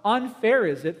how unfair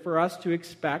is it for us to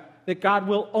expect that God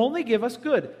will only give us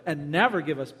good and never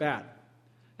give us bad?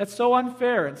 That's so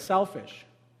unfair and selfish.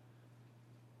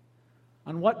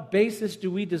 On what basis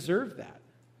do we deserve that?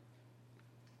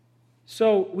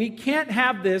 So we can't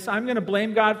have this, I'm going to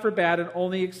blame God for bad and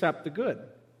only accept the good.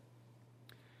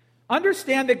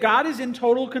 Understand that God is in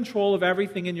total control of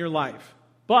everything in your life,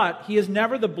 but He is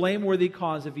never the blameworthy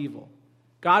cause of evil.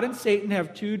 God and Satan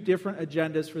have two different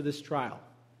agendas for this trial.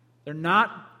 They're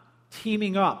not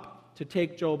teaming up to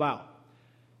take Job out.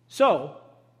 So,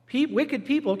 wicked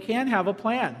people can have a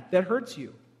plan that hurts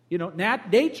you. You know,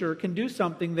 nature can do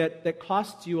something that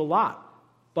costs you a lot.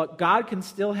 But God can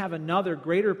still have another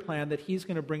greater plan that He's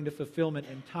going to bring to fulfillment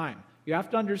in time. You have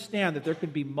to understand that there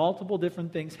could be multiple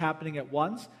different things happening at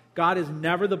once. God is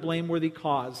never the blameworthy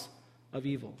cause of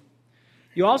evil.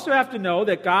 You also have to know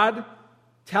that God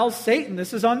tells Satan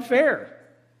this is unfair.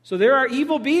 So there are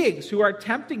evil beings who are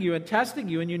tempting you and testing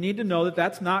you, and you need to know that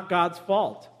that's not God's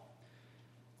fault.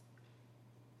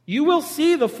 You will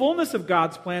see the fullness of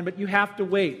God's plan, but you have to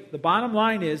wait. The bottom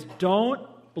line is, don't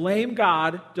blame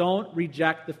God, don't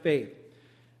reject the faith.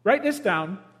 Write this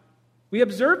down. We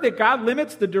observe that God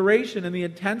limits the duration and the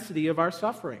intensity of our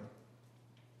suffering.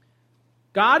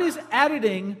 God is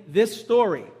editing this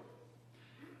story.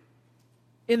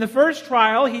 In the first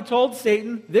trial, He told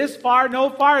Satan, this far, no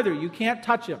farther, you can't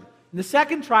touch him. In the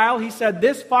second trial, He said,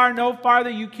 this far, no farther,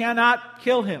 you cannot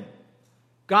kill him.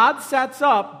 God sets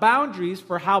up boundaries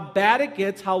for how bad it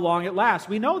gets, how long it lasts.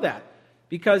 We know that.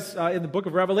 Because in the book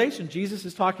of Revelation, Jesus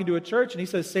is talking to a church, and He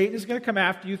says, Satan is going to come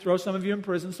after you, throw some of you in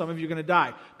prison, some of you are going to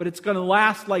die. But it's going to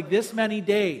last like this many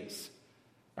days.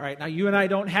 All right, now you and I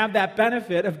don't have that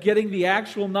benefit of getting the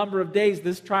actual number of days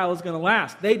this trial is going to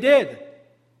last. They did.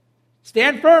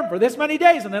 Stand firm for this many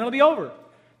days, and then it'll be over.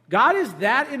 God is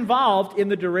that involved in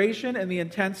the duration and the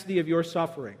intensity of your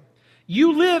suffering.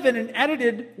 You live in an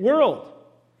edited world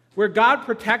where God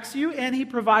protects you and He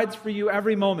provides for you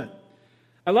every moment.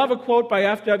 I love a quote by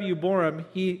F.W. Borum.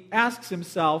 He asks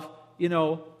himself,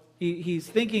 he's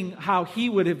thinking how he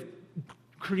would have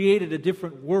created a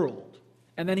different world.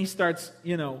 And then he starts,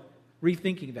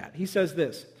 rethinking that. He says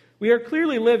this, we are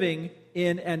clearly living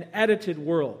in an edited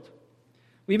world.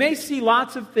 We may see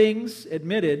lots of things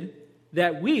admitted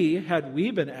that we, had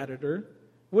we been editor,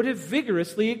 would have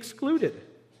vigorously excluded.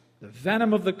 The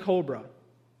venom of the cobra,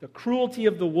 the cruelty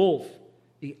of the wolf,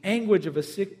 the anguish of a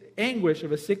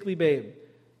sickly babe,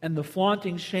 and the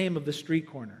flaunting shame of the street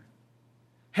corner.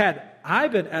 Had I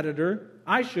been editor,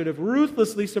 I should have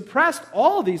ruthlessly suppressed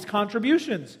all these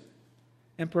contributions.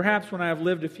 And perhaps when I have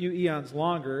lived a few eons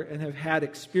longer and have had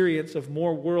experience of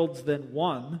more worlds than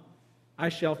one, I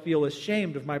shall feel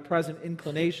ashamed of my present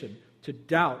inclination to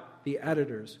doubt the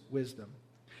editor's wisdom.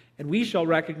 And we shall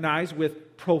recognize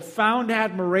with profound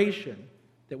admiration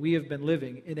that we have been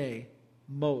living in a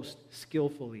most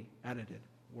skillfully edited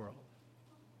world.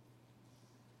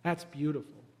 That's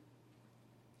beautiful.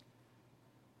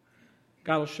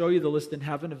 God will show you the list in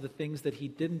heaven of the things that He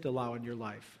didn't allow in your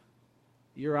life.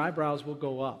 Your eyebrows will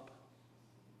go up.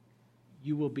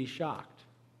 You will be shocked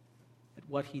at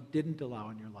what He didn't allow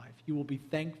in your life. You will be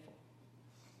thankful.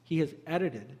 He has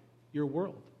edited your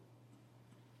world.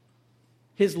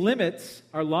 His limits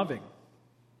are loving.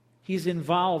 He's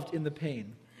involved in the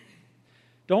pain.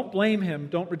 Don't blame Him.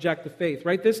 Don't reject the faith.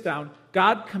 Write this down.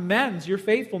 God commends your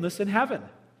faithfulness in heaven.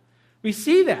 We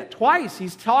see that twice.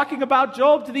 He's talking about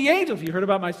Job to the angels. You heard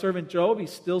about my servant Job?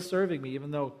 He's still serving me, even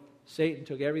though Satan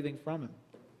took everything from him.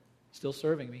 Still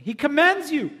serving me. He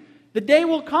commends you. The day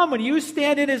will come when you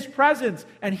stand in His presence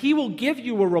and He will give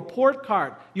you a report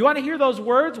card. You want to hear those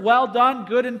words? Well done,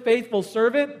 good and faithful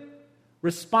servant.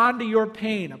 Respond to your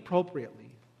pain appropriately.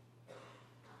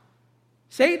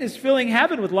 Satan is filling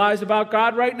heaven with lies about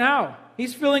God right now.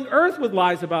 He's filling earth with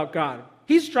lies about God.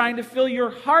 He's trying to fill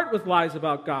your heart with lies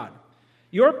about God.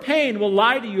 Your pain will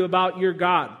lie to you about your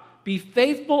God. Be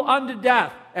faithful unto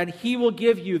death, and He will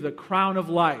give you the crown of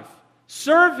life.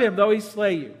 Serve Him, though He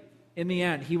slay you. In the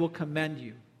end, He will commend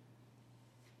you.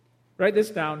 Write this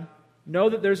down. Know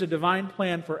that there's a divine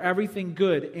plan for everything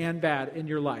good and bad in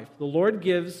your life. The Lord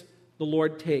gives, the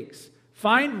Lord takes.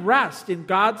 Find rest in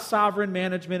God's sovereign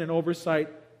management and oversight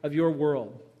of your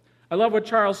world. I love what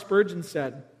Charles Spurgeon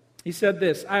said. He said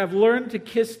this, I have learned to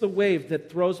kiss the wave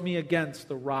that throws me against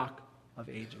the rock of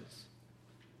ages.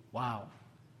 Wow.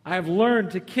 I have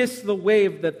learned to kiss the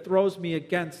wave that throws me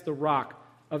against the rock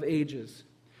of ages.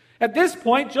 At this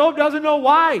point, Job doesn't know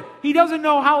why. He doesn't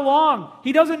know how long.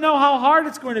 He doesn't know how hard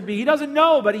it's going to be. He doesn't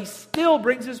know, but he still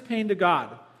brings his pain to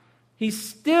God. He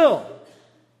still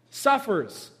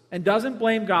suffers and doesn't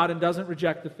blame God and doesn't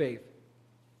reject the faith.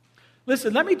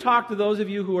 Listen, let me talk to those of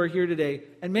you who are here today,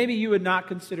 and maybe you would not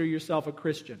consider yourself a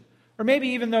Christian. Or maybe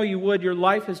even though you would, your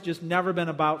life has just never been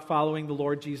about following the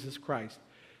Lord Jesus Christ.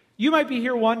 You might be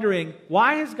here wondering,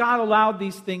 why has God allowed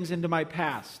these things into my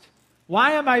past?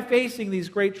 Why am I facing these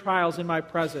great trials in my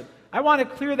present? I want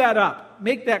to clear that up,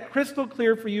 make that crystal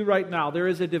clear for you right now. There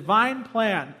is a divine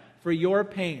plan for your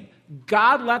pain.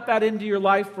 God let that into your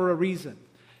life for a reason.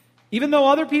 Even though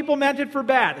other people meant it for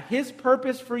bad, His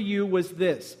purpose for you was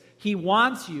this. He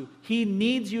wants you, He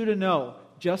needs you to know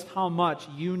just how much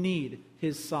you need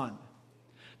His Son.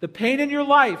 The pain in your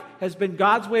life has been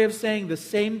God's way of saying the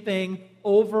same thing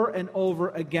over and over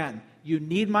again. You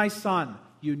need my Son.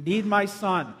 You need my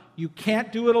Son. You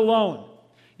can't do it alone.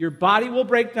 Your body will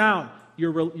break down.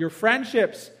 Your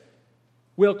friendships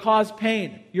will cause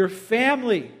pain. Your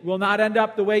family will not end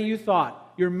up the way you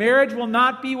thought. Your marriage will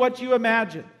not be what you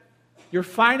imagined. Your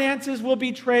finances will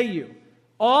betray you.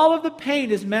 All of the pain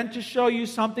is meant to show you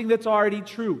something that's already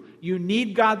true. You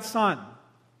need God's Son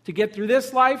to get through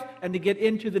this life and to get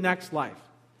into the next life.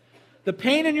 The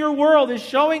pain in your world is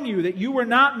showing you that you were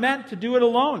not meant to do it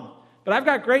alone. But I've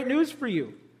got great news for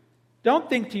you. Don't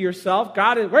think to yourself,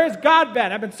 where's God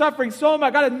been? I've been suffering so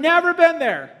much. God has never been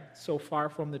there. It's so far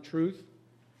from the truth.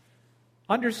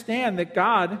 Understand that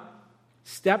God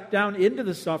stepped down into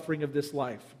the suffering of this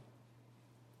life.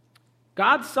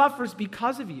 God suffers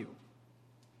because of you.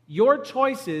 Your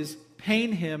choices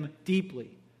pain Him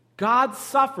deeply. God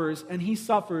suffers, and He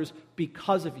suffers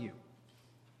because of you.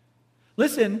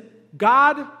 Listen,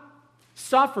 God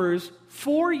suffers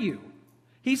for you.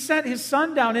 He sent His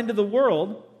Son down into the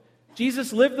world.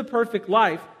 Jesus lived the perfect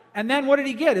life. And then what did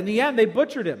He get? In the end, they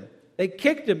butchered Him. They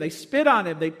kicked Him. They spit on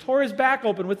Him. They tore His back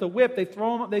open with a whip. They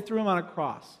threw Him on a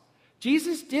cross.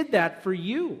 Jesus did that for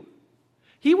you.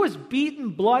 He was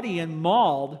beaten, bloody, and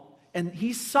mauled, and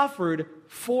He suffered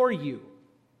for you.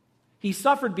 He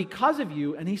suffered because of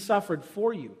you, and He suffered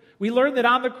for you. We learned that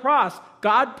on the cross,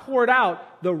 God poured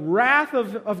out the wrath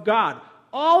of God,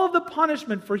 all of the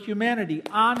punishment for humanity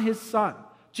on His Son.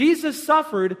 Jesus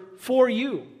suffered for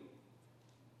you.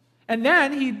 And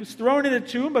then He was thrown in a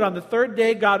tomb, but on the third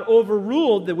day, God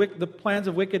overruled the plans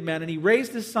of wicked men, and He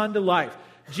raised His Son to life.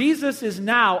 Jesus is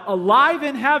now alive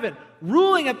in heaven,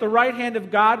 ruling at the right hand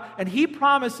of God, and He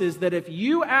promises that if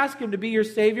you ask Him to be your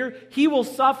Savior, He will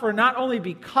suffer not only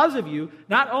because of you,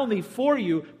 not only for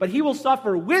you, but He will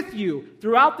suffer with you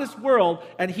throughout this world,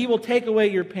 and He will take away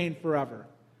your pain forever.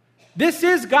 This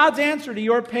is God's answer to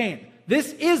your pain.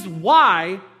 This is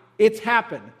why it's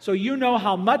happened, so you know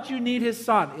how much you need His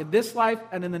Son in this life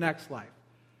and in the next life.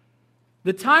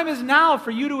 The time is now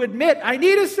for you to admit, I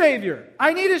need a Savior.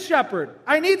 I need a shepherd.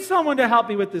 I need someone to help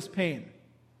me with this pain.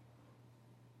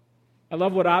 I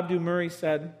love what Abdu Murray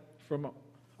said from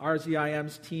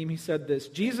RZIM's team. He said this: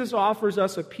 Jesus offers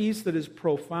us a peace that is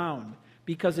profound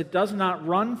because it does not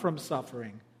run from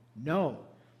suffering. No,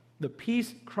 the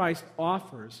peace Christ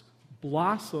offers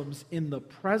blossoms in the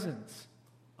presence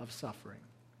of suffering.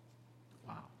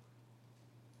 Wow.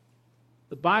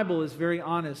 The Bible is very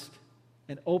honest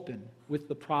and open with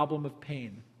the problem of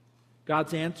pain.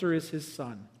 God's answer is His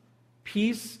Son.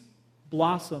 Peace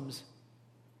blossoms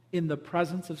in the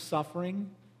presence of suffering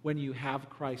when you have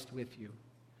Christ with you.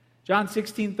 John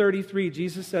 16:33,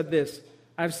 Jesus said this: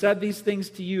 I've said these things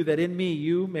to you that in me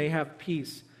you may have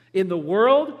peace. In the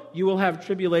world you will have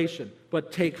tribulation,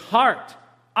 but take heart,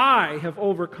 I have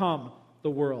overcome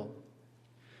the world.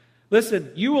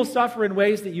 Listen, you will suffer in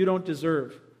ways that you don't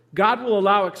deserve. God will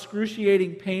allow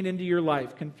excruciating pain into your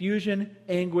life, confusion,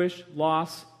 anguish,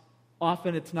 loss.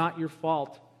 Often it's not your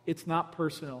fault. It's not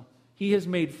personal. He has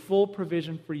made full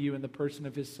provision for you in the person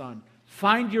of His Son.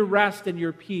 Find your rest and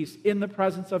your peace in the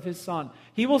presence of His Son.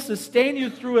 He will sustain you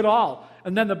through it all.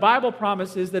 And then the Bible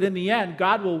promises that in the end,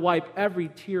 God will wipe every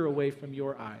tear away from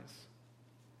your eyes.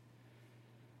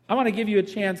 I want to give you a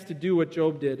chance to do what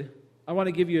Job did. I want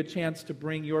to give you a chance to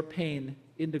bring your pain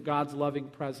into God's loving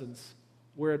presence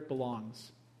where it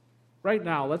belongs. Right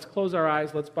now, let's close our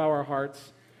eyes, let's bow our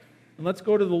hearts, and let's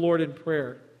go to the Lord in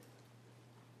prayer.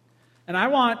 And I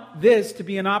want this to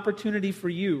be an opportunity for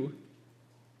you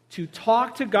to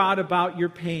talk to God about your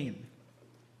pain.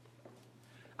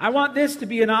 I want this to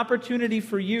be an opportunity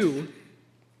for you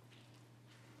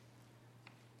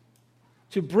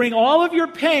to bring all of your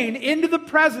pain into the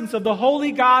presence of the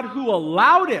holy God who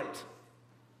allowed it,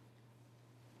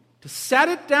 to set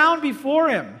it down before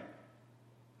Him,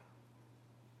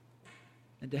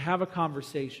 and to have a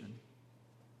conversation.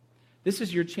 This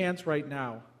is your chance right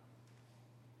now.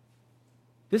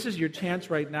 This is your chance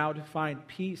right now to find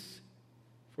peace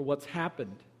for what's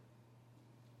happened,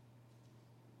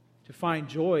 to find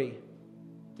joy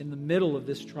in the middle of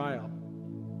this trial.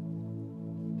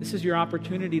 This is your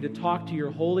opportunity to talk to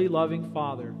your holy, loving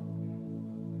Father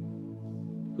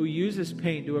who uses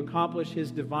pain to accomplish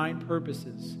his divine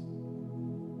purposes.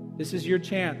 This is your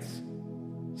chance.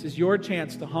 This is your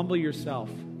chance to humble yourself.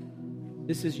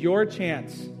 This is your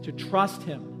chance to trust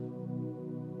him.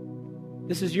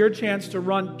 This is your chance to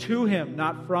run to him,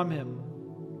 not from him.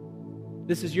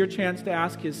 This is your chance to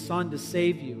ask his Son to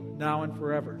save you now and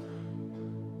forever.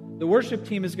 The worship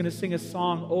team is going to sing a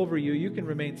song over you. You can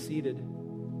remain seated.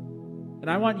 And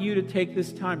I want you to take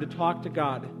this time to talk to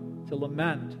God, to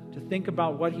lament, to think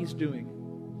about what he's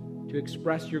doing, to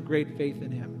express your great faith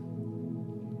in him.